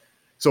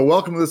So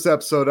welcome to this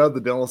episode of the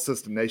Dental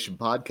Assistant Nation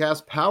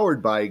podcast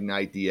powered by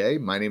Ignite DA.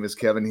 My name is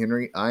Kevin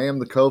Henry. I am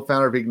the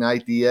co-founder of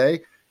Ignite DA.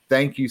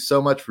 Thank you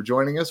so much for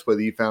joining us, whether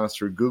you found us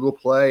through Google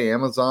Play,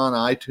 Amazon,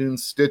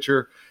 iTunes,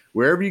 Stitcher,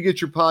 wherever you get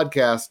your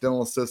podcasts,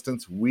 dental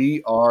assistants,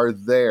 we are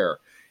there.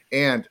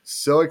 And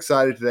so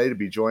excited today to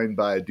be joined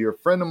by a dear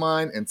friend of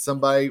mine and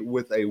somebody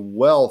with a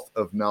wealth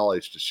of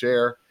knowledge to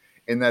share,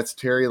 and that's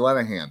Terry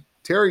Lenahan.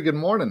 Terry, good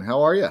morning. How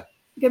are you?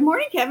 Good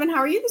morning, Kevin. How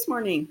are you this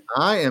morning?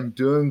 I am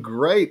doing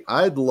great.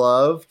 I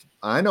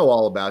know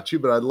all about you,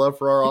 but I'd love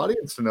for our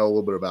audience to know a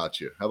little bit about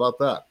you. How about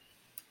that?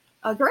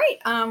 Great.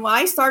 Well,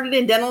 I started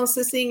in dental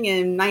assisting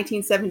in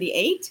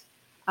 1978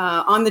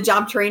 on the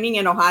job training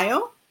in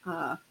Ohio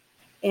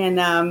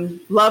and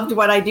loved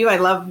what I do. I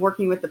love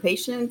working with the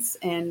patients.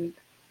 And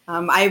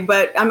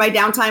but on my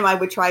downtime, I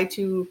would try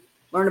to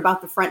learn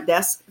about the front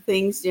desk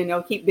things,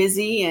 keep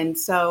busy. And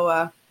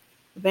so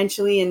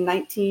eventually in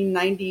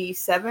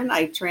 1997,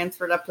 I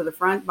transferred up to the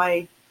front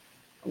by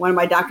one of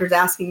my doctors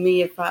asking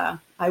me if I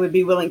would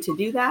be willing to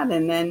do that,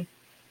 and then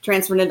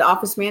transferred into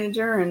office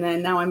manager, and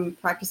then now I'm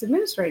practice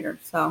administrator.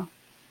 So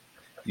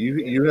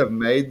you have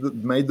made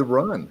the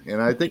run, and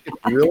I think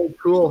it's really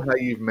cool how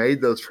you've made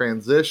those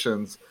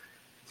transitions.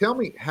 Tell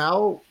me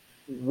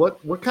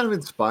what kind of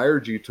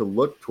inspired you to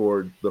look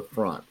toward the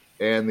front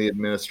and the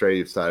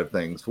administrative side of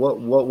things? What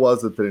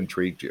was it that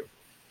intrigued you?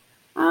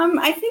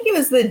 I think it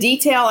was the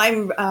detail.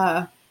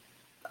 Although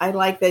I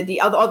like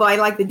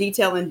the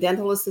detail in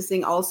dental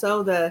assisting,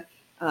 also the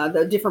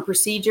different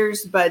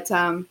procedures. But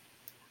I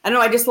don't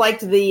know. I just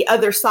liked the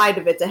other side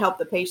of it, to help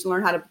the patient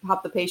learn how to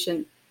help the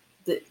patient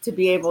to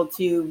be able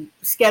to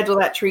schedule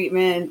that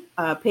treatment,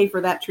 pay for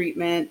that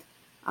treatment,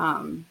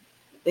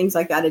 things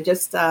like that. It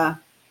just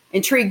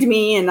intrigued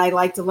me, and I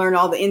like to learn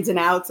all the ins and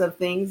outs of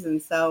things,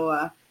 and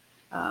so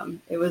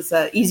it was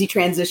an easy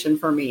transition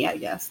for me, I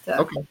guess.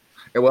 Okay.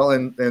 Well,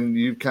 and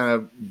you kind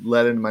of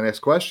led into my next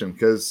question,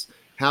 because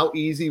how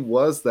easy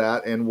was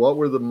that, and what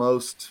were the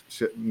most,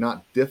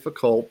 not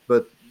difficult,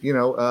 but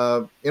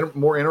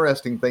more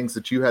interesting things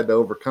that you had to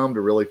overcome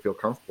to really feel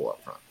comfortable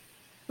up front?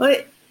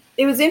 Well,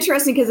 it was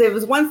interesting because it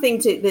was one thing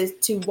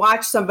to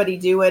watch somebody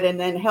do it and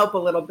then help a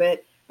little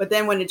bit, but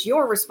then when it's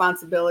your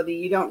responsibility,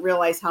 you don't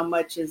realize how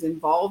much is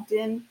involved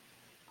in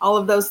all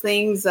of those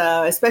things,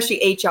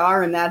 especially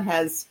HR, and that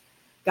has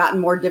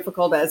gotten more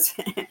difficult as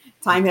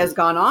time has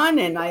gone on.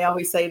 And I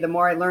always say the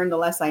more I learn, the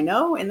less I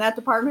know in that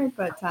department.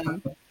 But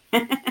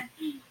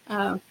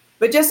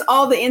but just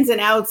all the ins and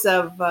outs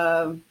of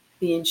the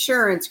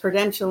insurance,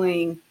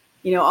 credentialing,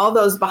 all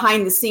those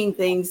behind the scene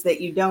things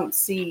that you don't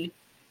see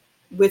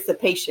with the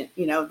patient,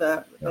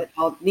 that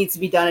all needs to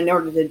be done in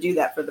order to do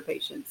that for the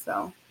patient.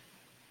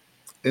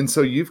 And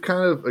so you've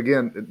kind of,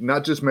 again,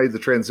 not just made the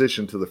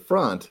transition to the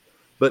front,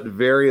 but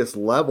various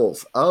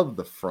levels of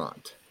the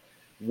front.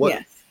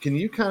 Yes. Can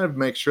you kind of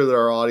make sure that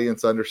our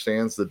audience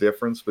understands the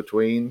difference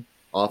between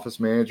office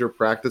manager,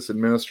 practice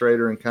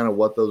administrator, and kind of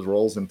what those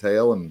roles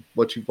entail and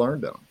what you've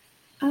learned in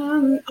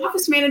them?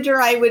 Office manager,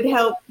 I would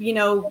help,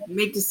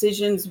 make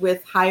decisions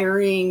with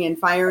hiring and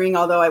firing,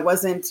 although I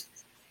wasn't.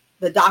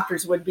 The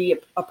doctors would be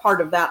a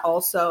part of that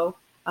also.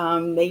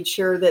 Made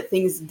sure that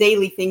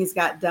daily things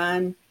got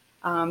done.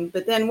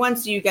 But then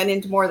once you get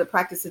into more of the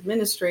practice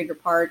administrator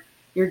part,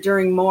 you're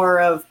doing more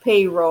of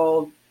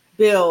payroll,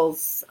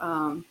 bills,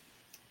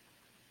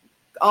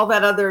 all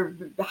that other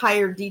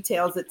higher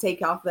details that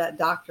take off that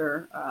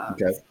doctor.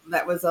 Okay.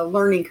 That was a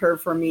learning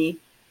curve for me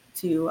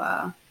to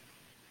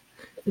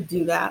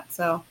do that.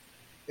 So.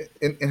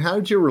 And how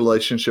did your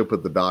relationship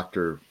with the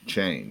doctor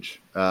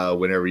change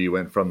whenever you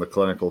went from the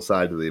clinical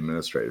side to the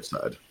administrative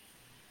side?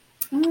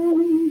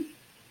 We'd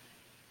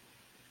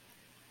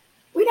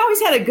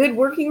always had a good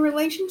working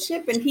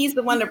relationship, and he's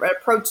the one that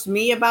approached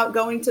me about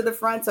going to the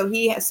front. So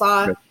he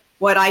saw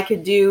what I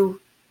could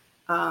do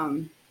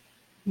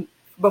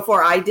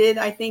before I did,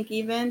 I think,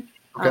 even.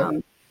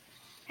 Okay.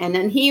 And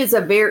then he was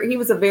a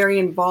very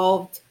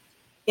involved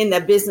in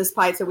the business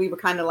pipe. So we were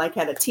kind of like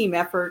had a team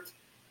effort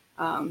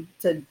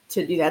to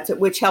do that,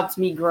 which helped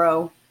me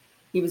grow.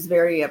 He was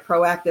very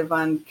proactive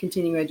on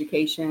continuing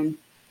education,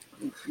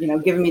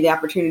 giving me the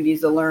opportunities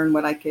to learn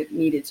what I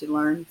needed to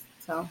learn.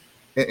 So.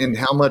 And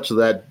how much of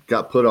that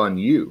got put on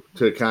you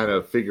to kind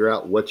of figure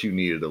out what you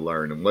needed to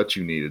learn and what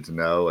you needed to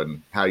know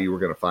and how you were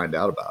going to find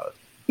out about it?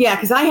 Yeah,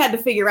 because I had to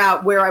figure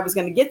out where I was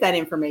going to get that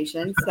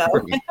information. So,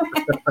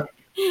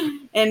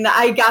 and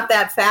I got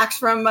that fax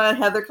from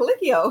Heather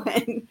Colicchio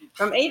and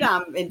from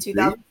ADOM in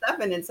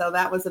 2007, and so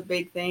that was a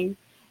big thing.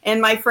 And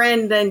my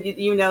friend, and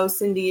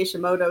Cindy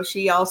Ishimoto,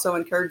 she also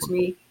encouraged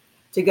me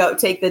to go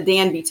take the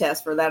Danby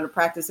test for that, a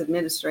practice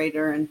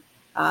administrator, and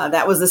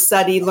that was a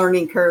study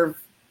learning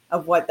curve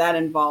of what that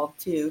involved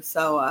too.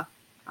 So,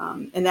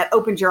 and that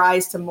opened your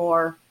eyes to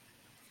more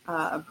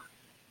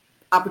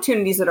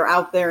opportunities that are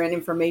out there and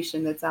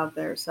information that's out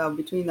there. So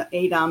between the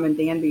ADOM and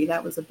Danby,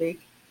 that was a big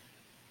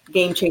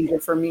game changer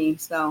for me.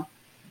 So.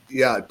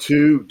 Yeah,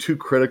 two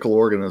critical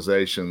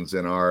organizations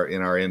in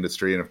our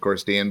industry, and of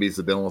course, Danby is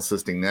the Dental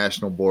Assisting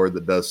National Board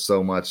that does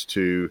so much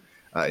to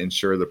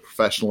ensure the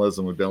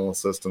professionalism of dental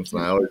assistants.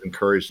 And I always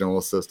encourage dental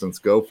assistants,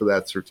 go for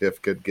that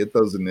certificate, get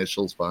those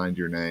initials behind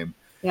your name.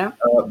 Yeah.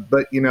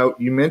 But,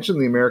 you mentioned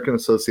the American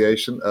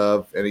Association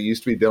of, and it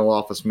used to be Dental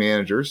Office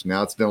Managers.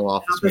 Now it's Dental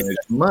Office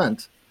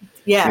Management.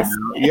 Yes.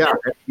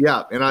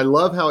 Yeah. And I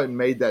love how it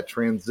made that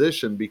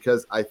transition,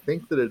 because I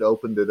think that it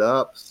opened it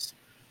up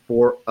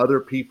for other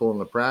people in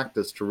the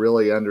practice to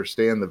really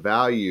understand the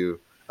value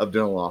of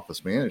dental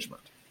office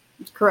management.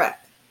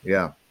 Correct.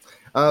 Yeah.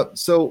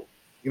 So,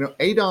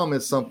 ADOM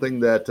is something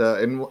that,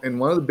 and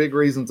one of the big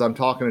reasons I'm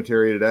talking to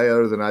Terry today,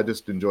 other than I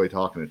just enjoy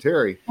talking to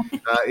Terry,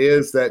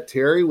 is that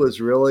Terry was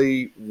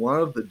really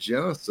one of the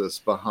genesis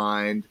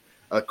behind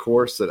a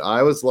course that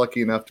I was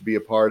lucky enough to be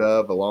a part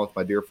of, along with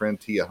my dear friend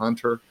Tia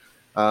Hunter.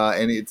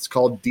 And it's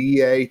called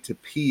DA to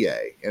PA,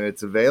 and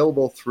it's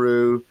available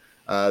through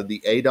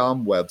the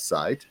ADOM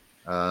website.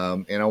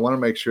 And I want to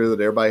make sure that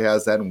everybody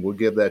has that, and we'll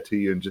give that to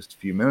you in just a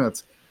few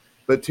minutes.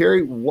 But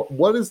Terry,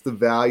 what is the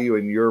value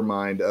in your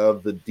mind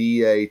of the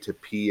DA to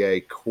PA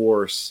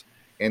course,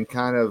 and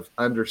kind of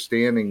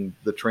understanding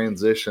the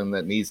transition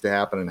that needs to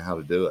happen and how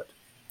to do it?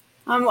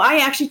 I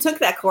actually took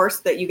that course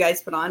that you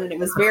guys put on, and it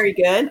was very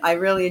good. I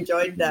really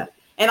enjoyed that.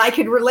 And I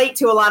could relate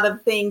to a lot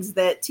of things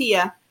that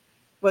Tia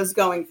was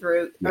going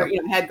through, or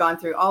had gone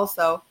through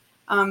also.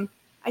 I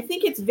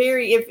think it's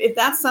if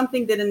that's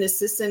something that an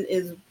assistant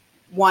is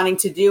wanting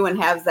to do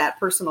and has that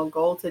personal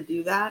goal to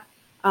do that,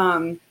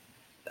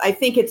 I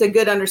think it's a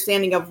good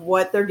understanding of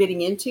what they're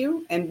getting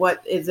into and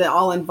what is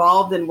all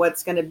involved and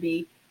what's going to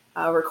be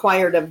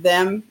required of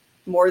them,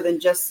 more than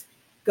just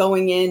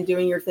going in,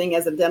 doing your thing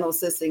as a dental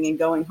assistant and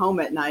going home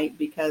at night,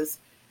 because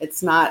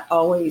it's not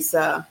always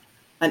an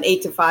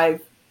 8 to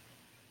 5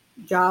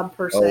 job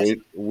per se.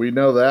 We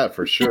know that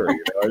for sure.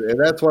 And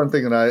that's one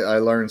thing that I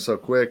learned so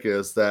quick,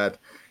 is that,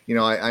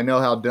 I know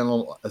how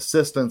dental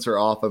assistants are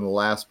often the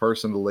last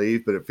person to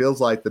leave, but it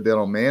feels like the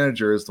dental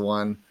manager is the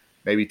one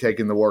maybe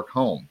taking the work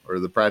home, or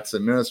the practice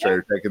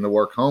administrator taking the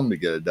work home to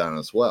get it done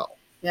as well.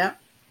 Yeah.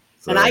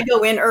 So. And I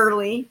go in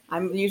early.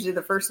 I'm usually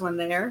the first one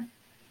there.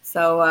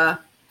 So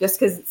just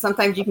because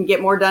sometimes you can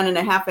get more done in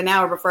a half an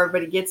hour before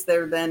everybody gets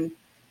there than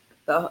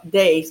the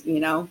day,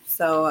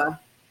 So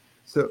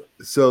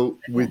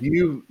with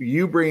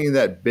you bringing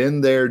that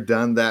been there,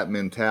 done that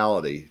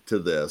mentality to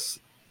this,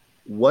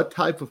 what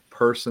type of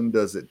person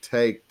does it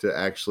take to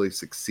actually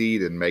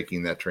succeed in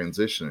making that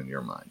transition in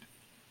your mind?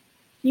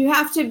 You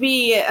have to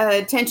be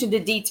attention to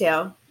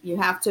detail. You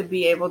have to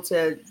be able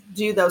to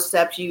do those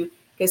steps.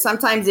 Because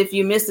sometimes if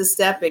you miss a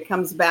step, it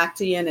comes back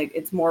to you, and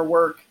it's more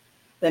work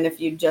than if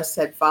you just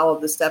had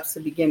followed the steps to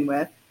begin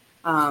with.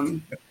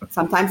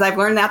 Sometimes I've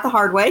learned that the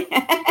hard way.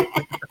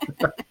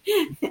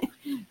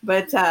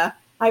 But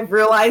I've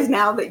realized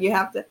now that you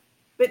have to.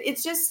 But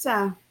it's just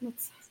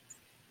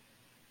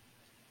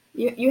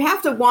you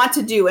have to want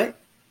to do it,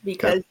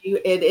 because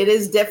it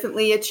is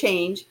definitely a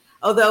change.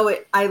 Although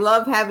I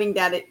love having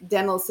that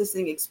dental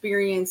assisting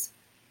experience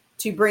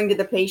to bring to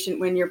the patient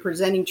when you're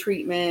presenting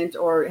treatment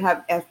or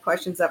ask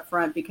questions up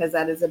front, because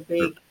that is a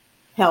big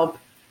help.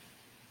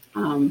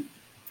 You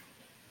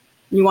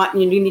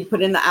need to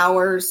put in the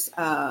hours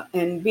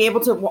and be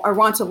able to or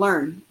want to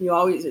learn.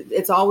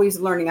 It's always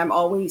learning. I'm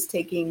always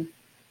taking,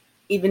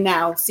 even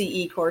now,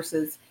 CE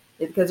courses,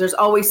 because there's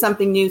always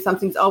something new.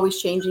 Something's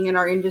always changing in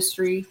our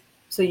industry.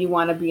 So you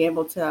want to be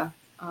able to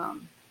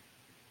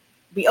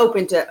be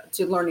open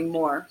to learning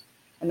more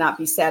and not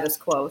be status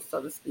quo, so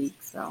to speak.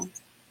 So.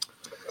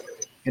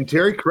 And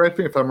Terry, correct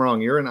me if I'm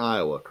wrong, you're in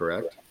Iowa,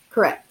 correct?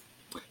 Correct.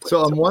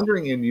 So I'm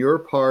wondering, in your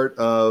part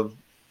of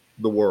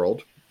the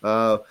world,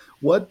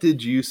 what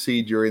did you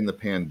see during the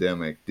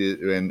pandemic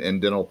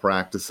and dental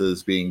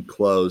practices being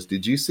closed?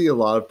 Did you see a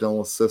lot of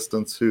dental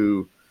assistants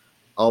who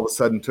all of a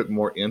sudden took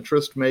more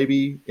interest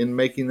maybe in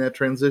making that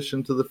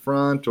transition to the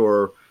front,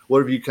 or what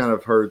have you kind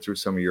of heard through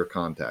some of your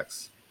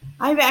contacts?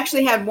 I've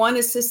actually had one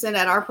assistant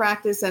at our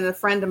practice and a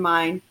friend of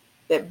mine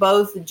that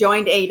both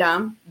joined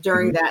ADOM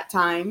during that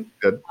time,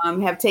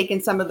 have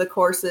taken some of the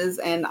courses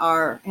and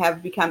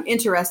have become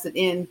interested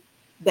in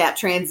that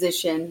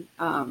transition,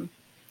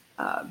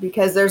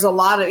 because there's a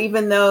lot of,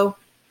 even though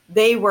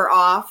they were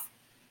off,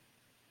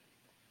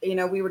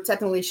 we were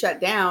technically shut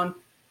down,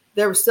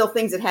 there were still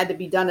things that had to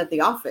be done at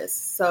the office.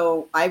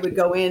 So I would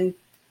go in,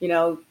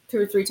 2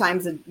 or 3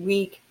 times a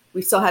week.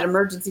 We still had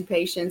emergency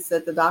patients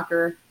that the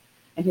doctor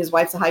and his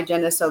wife's a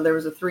hygienist. So there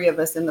was 3 of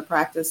us in the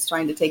practice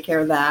trying to take care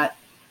of that.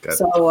 Okay.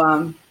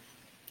 So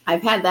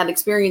I've had that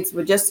experience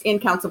with just in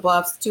Council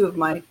Bluffs, 2 of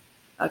my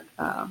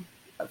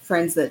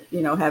friends that,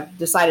 have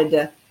decided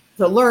to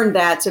learn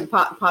that, to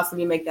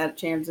possibly make that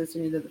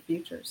transition into the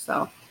future.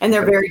 So, and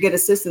they're very good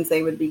assistants.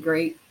 They would be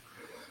great.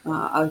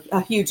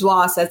 A huge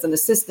loss as an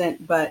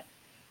assistant, but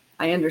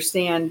I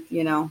understand,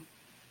 And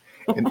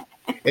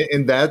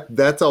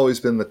that's always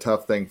been the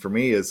tough thing for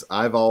me, is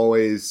I've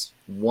always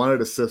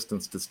wanted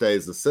assistants to stay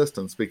as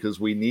assistants, because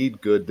we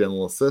need good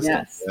dental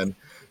assistants. Yes. And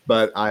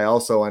but I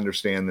also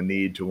understand the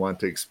need to want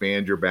to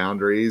expand your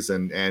boundaries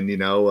and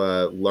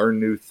learn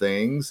new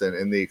things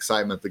and the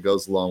excitement that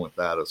goes along with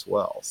that as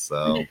well.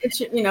 So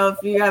it's, if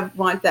you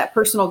want that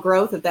personal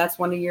growth, if that's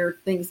one of your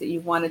things that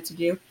you wanted to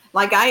do,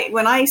 like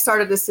when I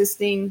started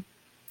assisting,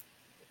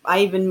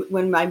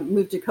 when I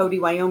moved to Cody,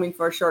 Wyoming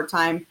for a short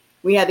time,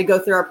 we had to go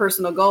through our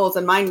personal goals,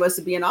 and mine was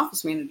to be an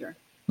office manager.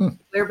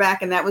 Clear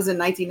back, and that was in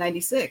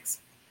 1996.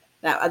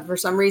 That for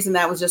some reason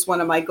that was just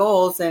one of my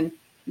goals, and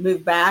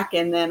moved back,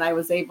 and then I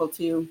was able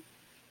to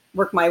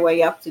work my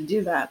way up to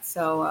do that.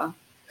 So,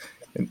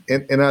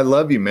 and I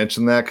love you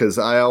mentioned that, because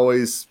I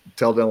always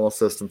tell dental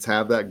assistants,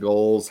 have that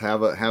goals,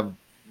 have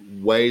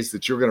ways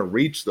that you're going to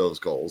reach those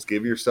goals.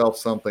 Give yourself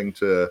something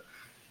to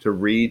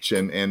reach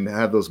and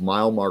have those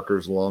mile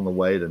markers along the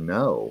way to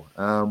know.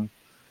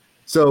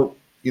 So,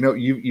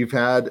 you've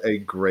had a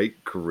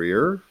great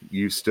career.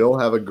 You still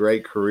have a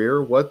great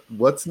career.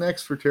 What's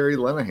next for Terry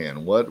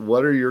Lenahan?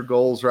 What are your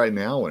goals right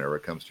now whenever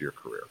it comes to your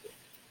career?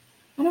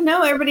 I don't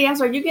know. Everybody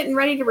asks, "Are you getting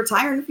ready to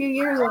retire in a few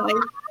years?" And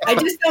I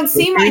just don't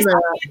see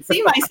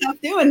myself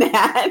doing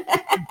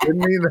that. Didn't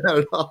mean that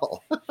at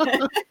all.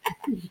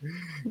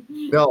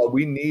 No,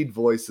 we need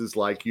voices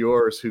like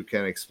yours who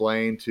can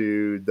explain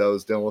to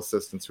those dental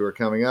assistants who are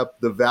coming up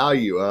the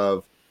value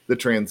of the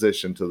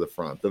transition to the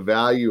front, the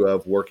value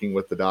of working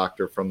with the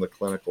doctor from the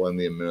clinical and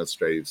the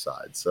administrative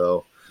side.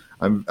 So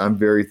I'm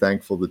very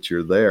thankful that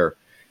you're there.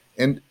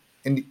 And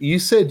you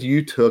said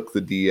you took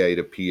the DA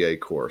to PA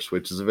course,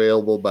 which is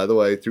available, by the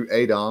way, through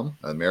ADOM,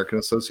 American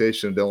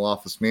Association of Dental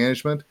Office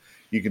Management.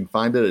 You can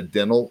find it at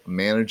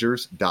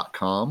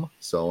dentalmanagers.com.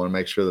 So I want to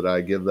make sure that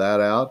I give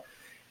that out.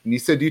 And you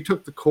said you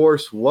took the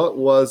course. What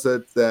was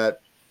it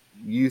that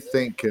you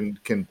think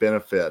can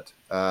benefit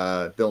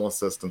dental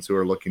assistants who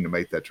are looking to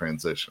make that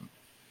transition?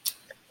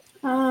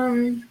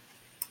 I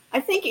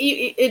think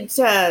it's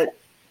the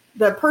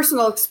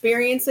personal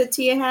experience that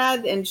Tia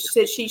had and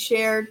that she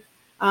shared.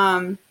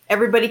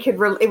 Everybody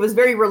it was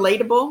very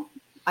relatable.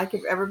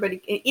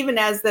 Even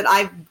as that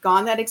I've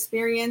gone that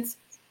experience,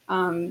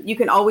 you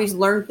can always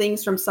learn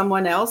things from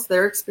someone else,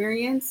 their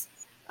experience.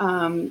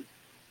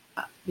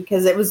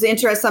 Because it was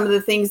interesting, some of the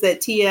things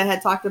that Tia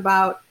had talked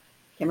about.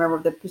 I can't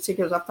remember the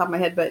particulars off the top of my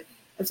head, but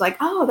it's like,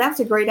 oh, that's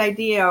a great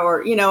idea.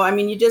 Or, you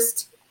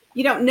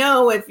don't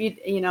know if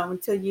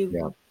until you've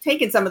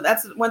taken some of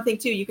that's one thing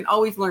too. You can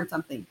always learn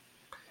something.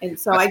 And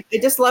so I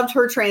just loved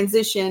her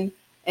transition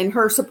and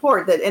her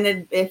support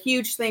and a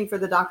huge thing for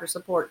the doctor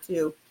support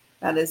too.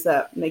 That is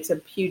makes a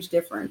huge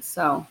difference.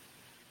 So.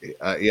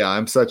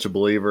 I'm such a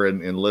believer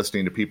in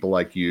listening to people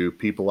like you,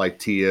 people like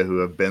Tia, who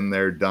have been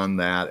there, done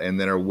that, and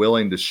then are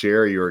willing to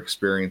share your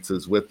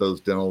experiences with those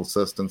dental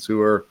assistants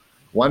who are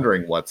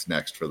wondering what's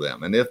next for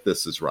them and if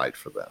this is right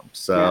for them.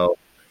 So,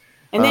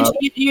 and then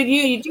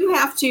you do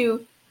have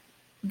to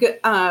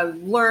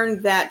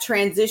learn that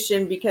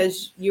transition,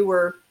 because you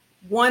were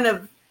one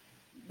of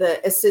the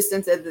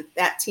assistants of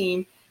that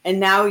team, and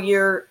now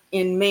you're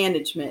in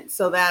management,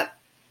 so that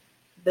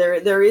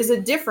there is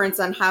a difference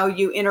on how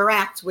you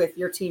interact with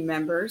your team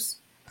members.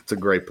 That's a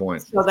great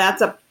point. So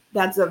that's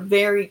a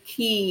very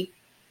key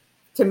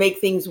to make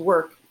things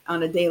work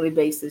on a daily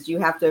basis. You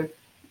have to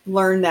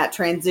learn that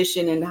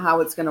transition and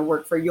how it's going to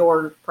work for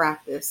your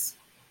practice.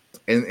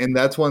 And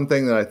that's one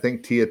thing that I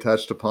think Tia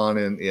touched upon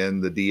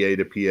in the DA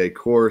to PA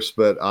course.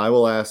 But I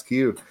will ask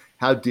you,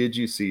 how did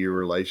you see your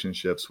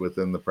relationships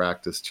within the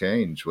practice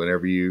change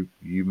whenever you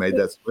made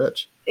that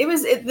switch?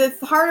 The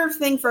harder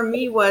thing for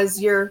me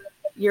was you're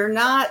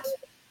not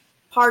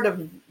part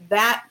of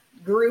that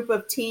group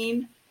of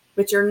team,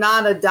 but you're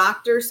not a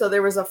doctor. So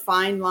there was a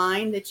fine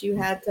line that you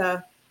had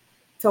to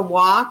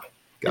walk.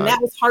 And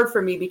that was hard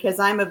for me, because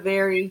I'm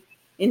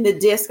in the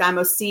DISC, I'm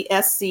a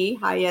CSC,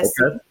 high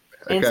SC. Okay.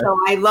 And so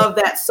I love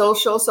that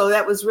social. So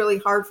that was really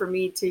hard for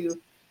me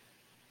to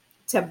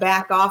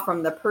back off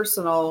from the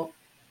personal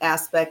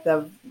aspect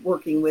of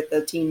working with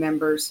the team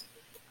members.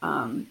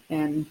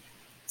 And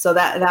so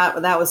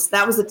that was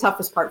the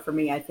toughest part for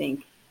me, I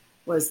think,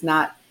 was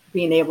not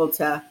being able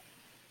to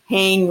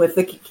hang with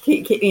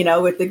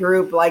with the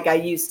group like I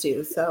used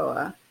to.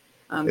 So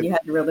you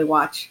had to really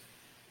watch.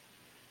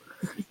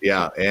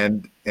 Yeah.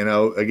 And, again,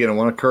 I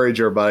want to encourage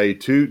everybody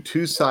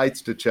two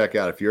sites to check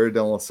out. If you're a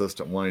dental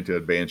assistant wanting to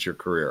advance your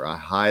career, I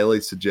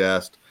highly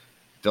suggest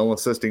Dental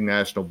Assisting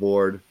National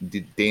Board,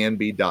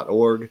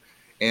 danb.org,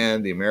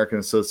 and the American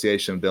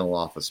Association of Dental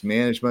Office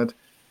Management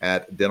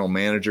at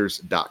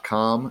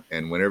dentalmanagers.com.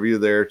 And whenever you're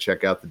there,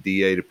 check out the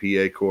DA to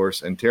PA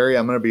course. And Terry,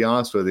 I'm going to be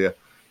honest with you.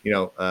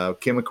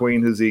 Kim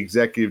McQueen, who's the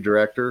executive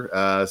director,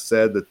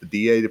 said that the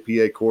DA to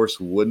PA course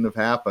wouldn't have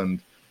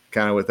happened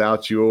kind of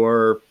without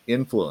your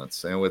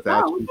influence and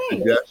without your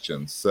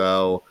suggestions.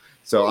 So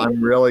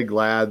I'm really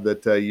glad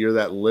that you're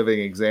that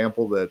living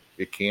example that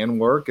it can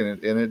work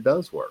and it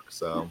does work.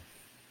 So.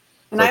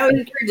 And I always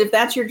encourage, if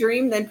that's your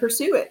dream, then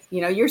pursue it.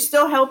 You're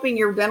still helping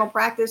your dental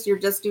practice. You're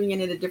just doing it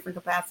in a different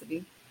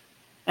capacity.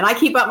 And I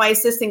keep up my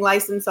assisting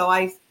license,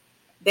 so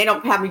they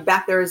don't have me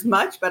back there as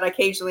much, but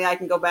occasionally I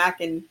can go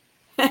back and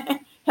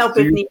help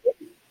if needed.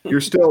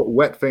 You're still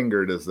wet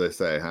fingered, as they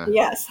say, huh?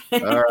 Yes.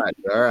 All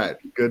right.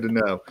 Good to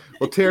know.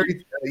 Well,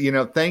 Terry,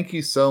 thank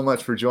you so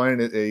much for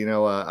joining it.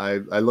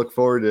 I look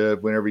forward to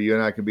whenever you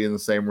and I can be in the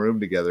same room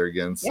together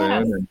again Yes.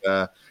 soon.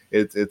 And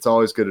it's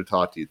always good to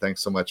talk to you.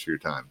 Thanks so much for your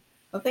time.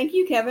 Well, thank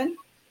you, Kevin.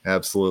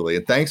 Absolutely.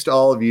 And thanks to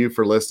all of you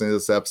for listening to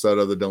this episode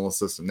of the Dental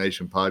Assistant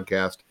Nation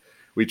podcast.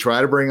 We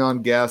try to bring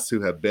on guests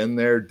who have been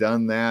there,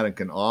 done that, and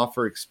can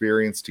offer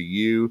experience to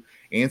you,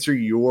 answer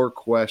your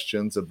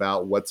questions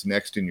about what's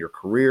next in your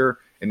career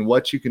and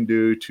what you can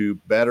do to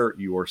better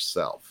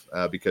yourself.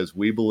 Because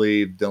we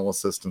believe dental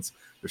assistants,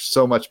 there's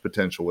so much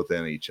potential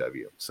within each of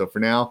you. So for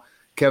now,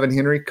 Kevin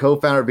Henry,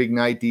 co-founder of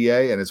Ignite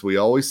DA, and as we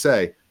always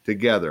say,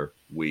 together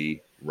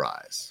we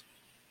rise.